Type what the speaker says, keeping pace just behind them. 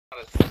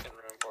a second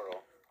room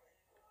portal.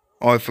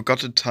 Oh, I forgot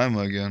the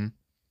timer again.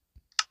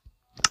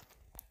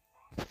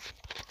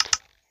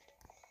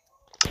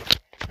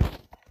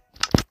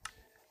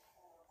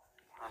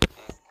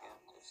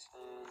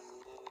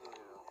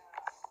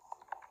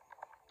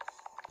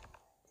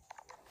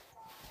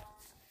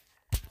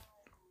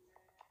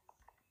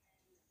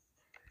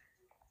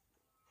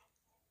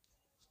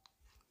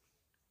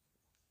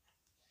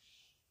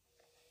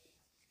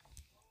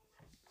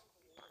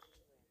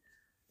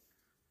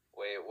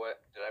 Wait, what?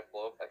 Did I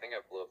blow up? I think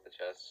I blew up the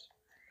chest.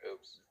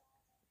 Oops.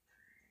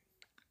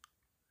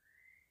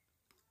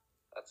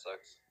 That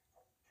sucks.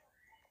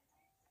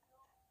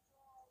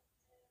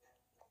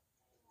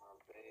 Oh,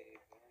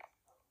 baby.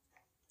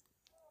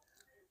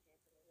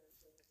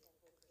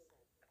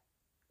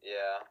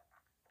 Yeah.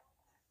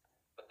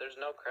 But there's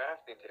no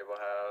crafting table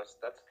house.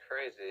 That's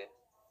crazy.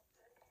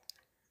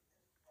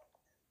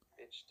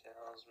 Bitch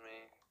tells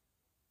me.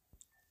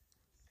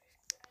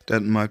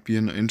 That might be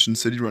an ancient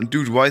city run.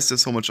 Dude, why is there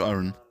so much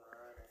iron?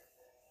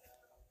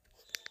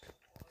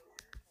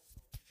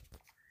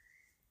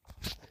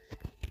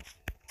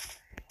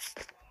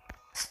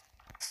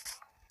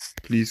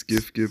 Please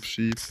give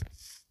sheep.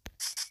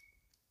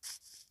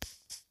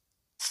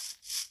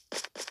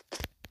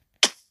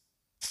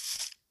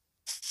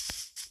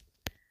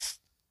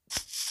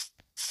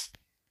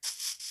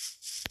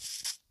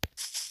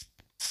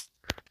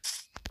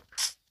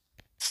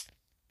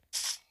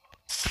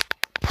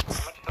 How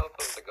much health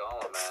was the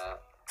golem at?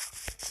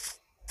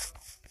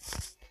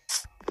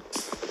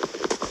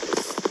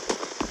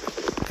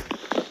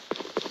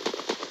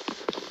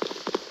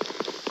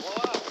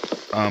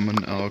 What? I'm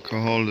an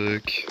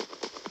alcoholic.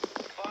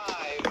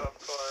 5, of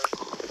course.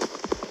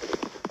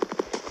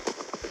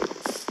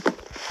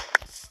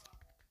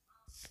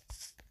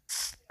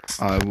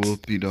 I will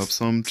beat up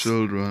some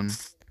children,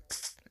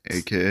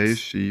 aka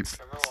sheep.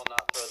 Trimmer will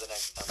not throw the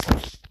next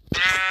temple.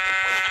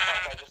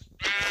 Fuck, I just...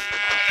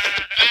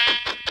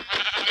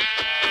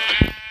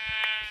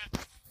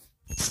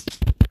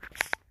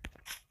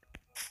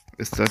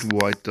 Is that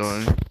white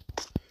dye?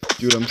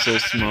 Dude, I'm so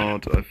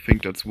smart. I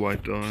think that's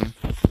white dye.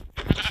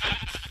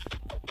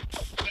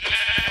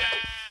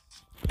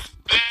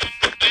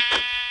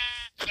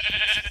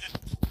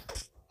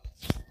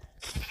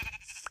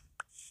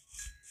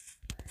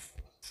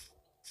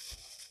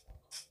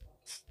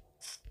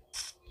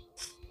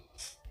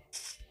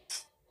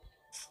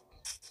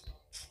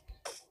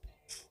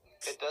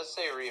 It does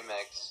say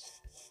remix.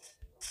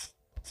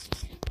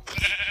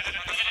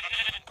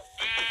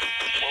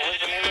 What was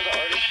the name of the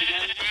artist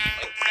again?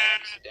 Like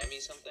Max Demi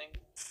something?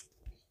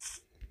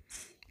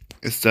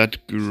 Is that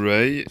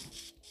gray?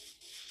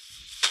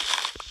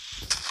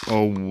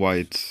 Or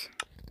white?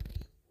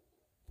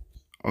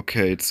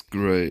 Okay, it's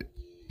gray.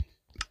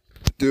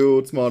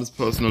 Dude, smartest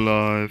person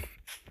alive.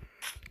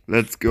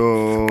 Let's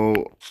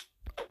go.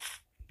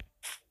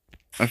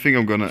 I think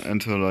I'm gonna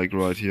enter like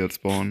right here at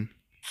spawn.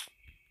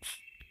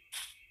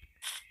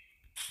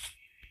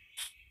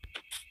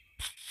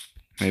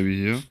 Maybe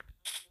here.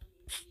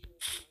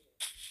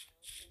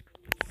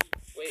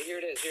 Wait, here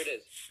it is, here it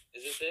is.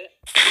 Is this it?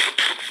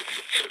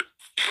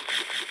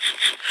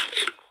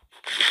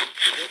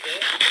 Is this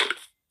it?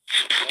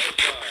 Oh,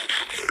 God.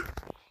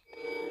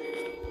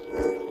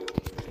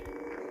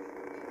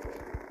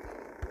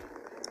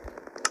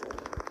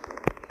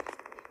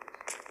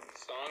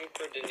 Song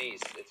for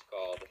Denise, it's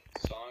called.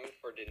 Song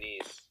for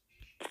Denise.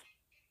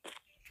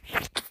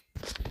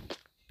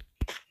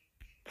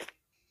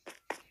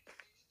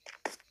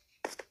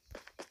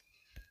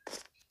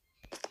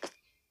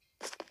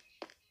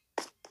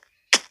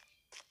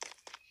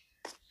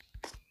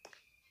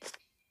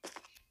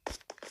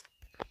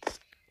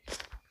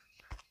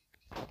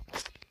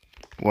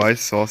 Why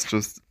is Sauce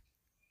just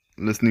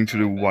listening to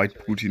the White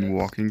Putin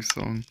walking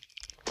song?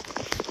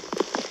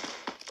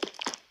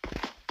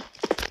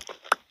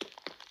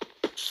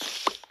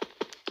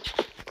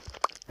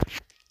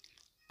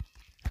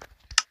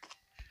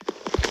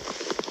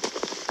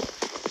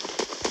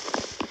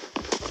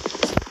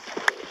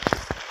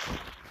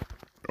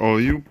 Oh,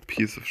 you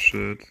piece of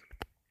shit.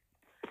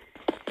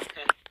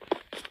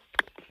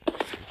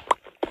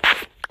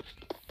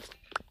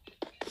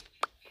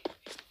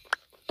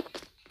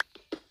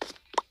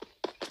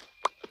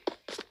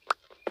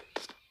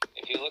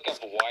 If you look up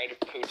Wide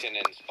Putin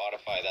in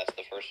Spotify, that's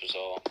the first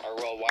result. Or,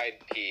 well, Wide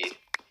P.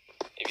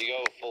 If you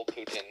go full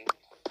Putin...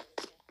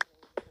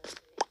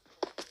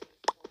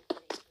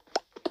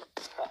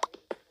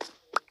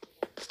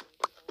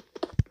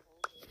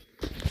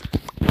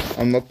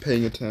 I'm not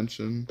paying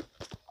attention.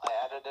 I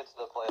added it to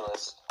the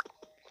playlist,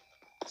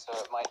 so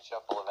it might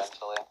shuffle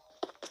eventually.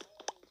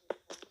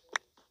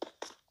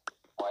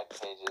 Wide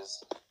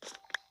pages.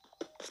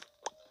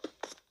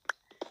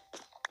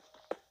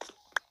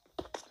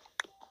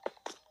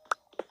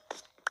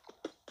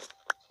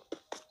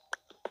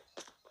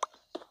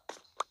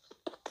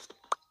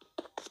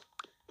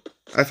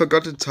 I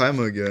forgot the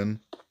timer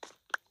again.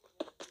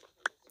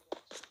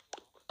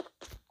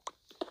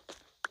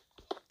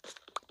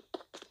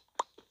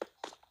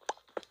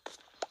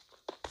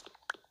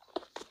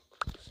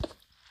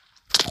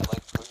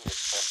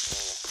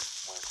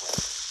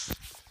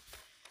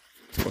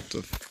 the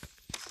f...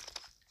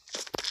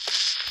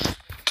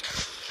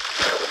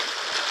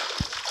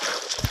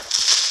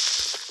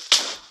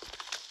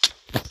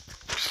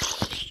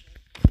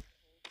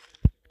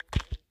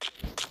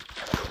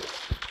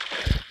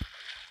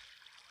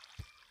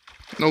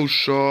 No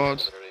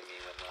shot.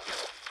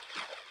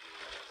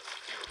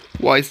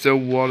 Why is there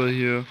water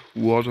here?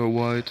 Water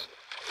white.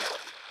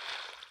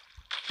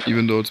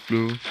 Even though it's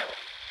blue.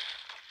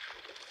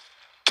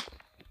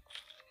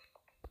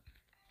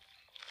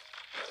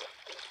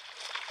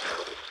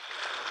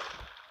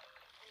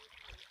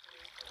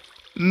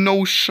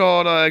 No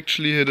shot, I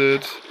actually hit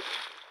it.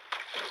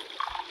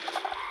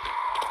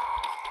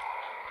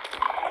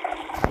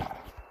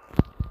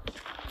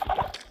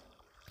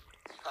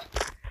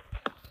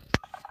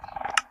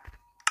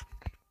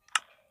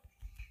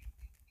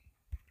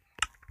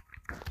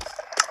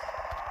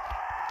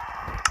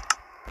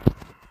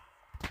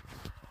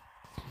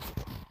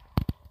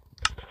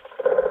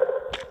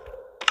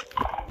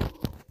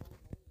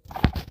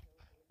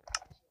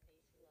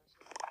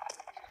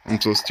 I'm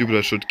so stupid,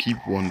 I should keep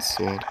one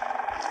sword.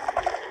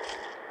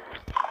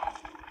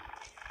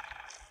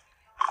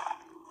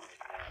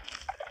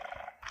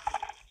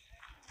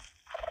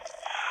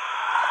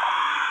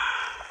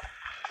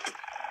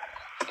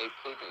 Hey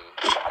Pluton,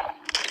 can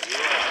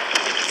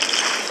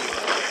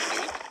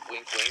you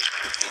wink wink,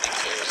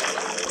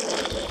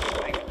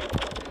 meaning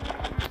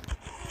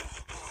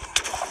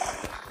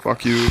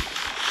Fuck you.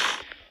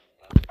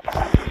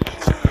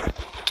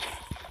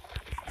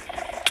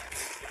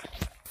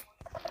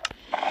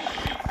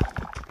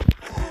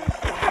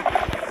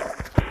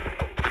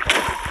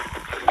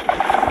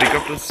 Pick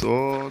up the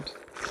sword.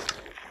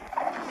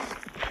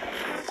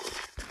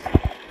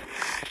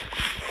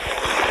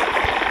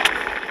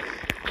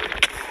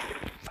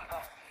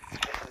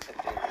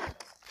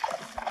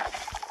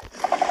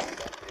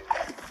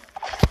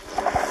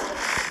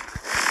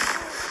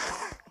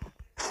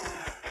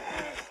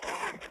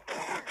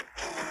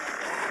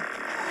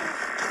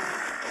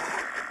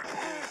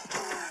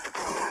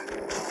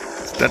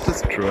 Is that the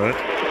strat?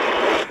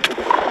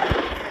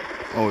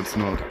 Oh, it's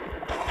not.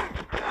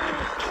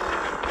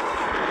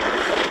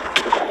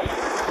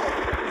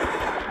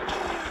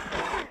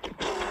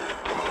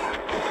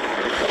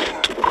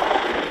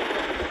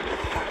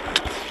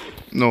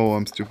 No,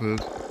 I'm stupid.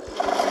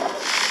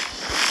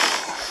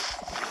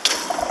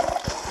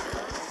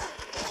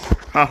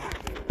 Ha!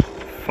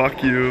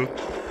 Fuck you.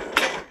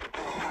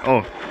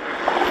 Oh,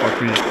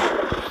 fuck me.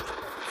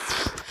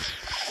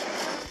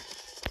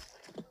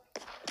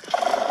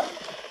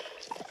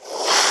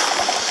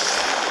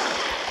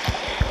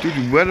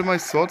 Dude, where did my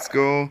swords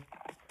go?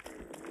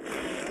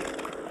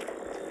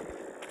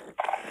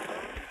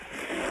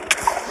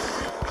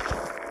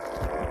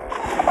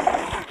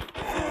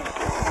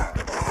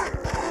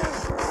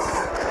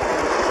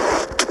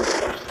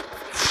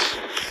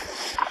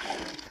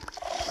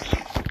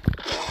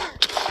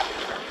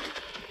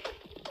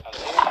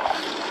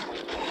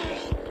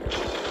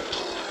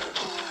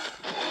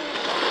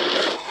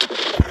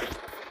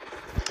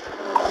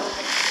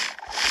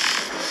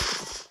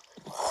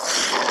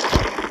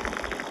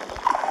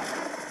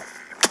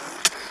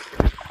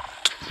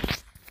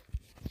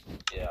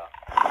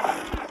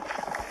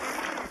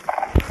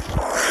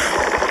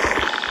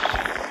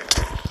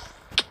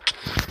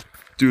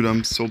 Dude,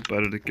 I'm so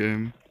bad at the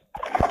game.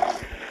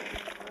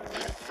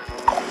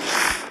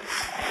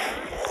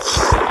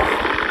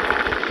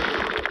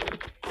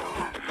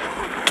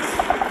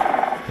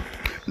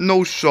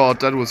 No shot,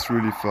 that was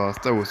really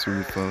fast. That was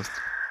really fast.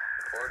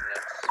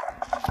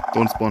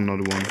 Don't spawn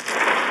another one.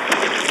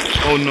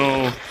 Oh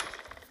no.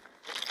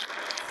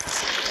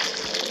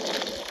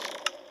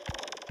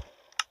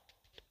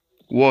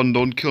 One,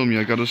 don't kill me.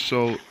 I gotta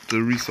show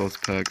the resource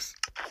packs.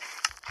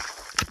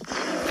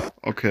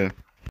 Okay.